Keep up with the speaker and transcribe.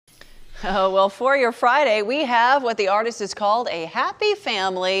Oh, well, for your Friday, we have what the artist has called a happy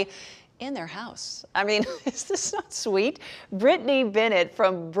family in their house. I mean, is this not sweet? Brittany Bennett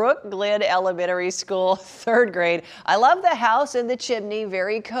from Brook Glen Elementary School, 3rd grade. I love the house and the chimney,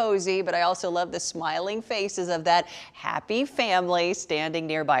 very cozy, but I also love the smiling faces of that happy family standing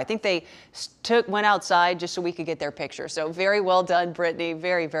nearby. I think they went outside just so we could get their picture. So very well done, Brittany.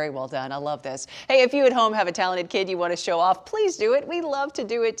 Very, very well done. I love this. Hey, if you at home have a talented kid you want to show off, please do it. We love to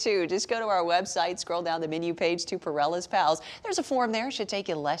do it too. Just go to our website, scroll down the menu page to Parella's Pals. There's a form there. It should take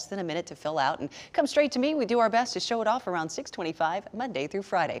you less than a minute to fill out, and come straight to me. We do our best to show it off around 6:25 Monday through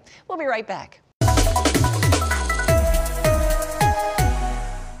Friday. We'll be right back.